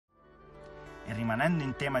e rimanendo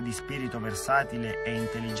in tema di spirito versatile e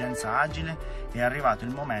intelligenza agile, è arrivato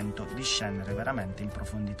il momento di scendere veramente in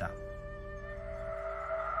profondità.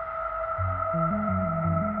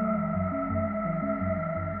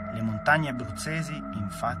 Le montagne abruzzesi,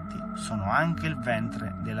 infatti, sono anche il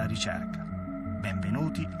ventre della ricerca.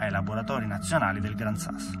 Benvenuti ai Laboratori Nazionali del Gran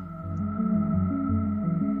Sasso.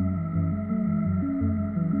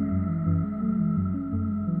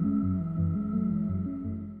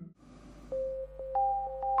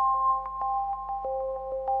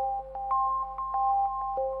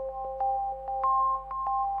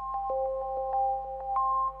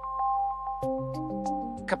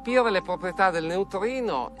 Capire le proprietà del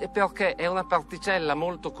neutrino è perché è una particella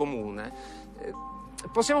molto comune.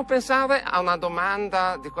 Possiamo pensare a una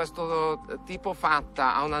domanda di questo tipo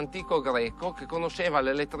fatta a un antico greco che conosceva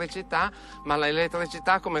l'elettricità, ma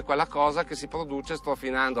l'elettricità come quella cosa che si produce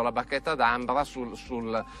strofinando la bacchetta d'ambra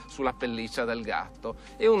sulla pelliccia del gatto.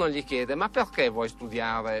 E uno gli chiede: ma perché vuoi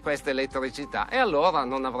studiare questa elettricità? E allora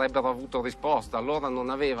non avrebbero avuto risposta, allora non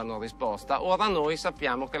avevano risposta, ora noi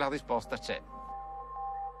sappiamo che la risposta c'è.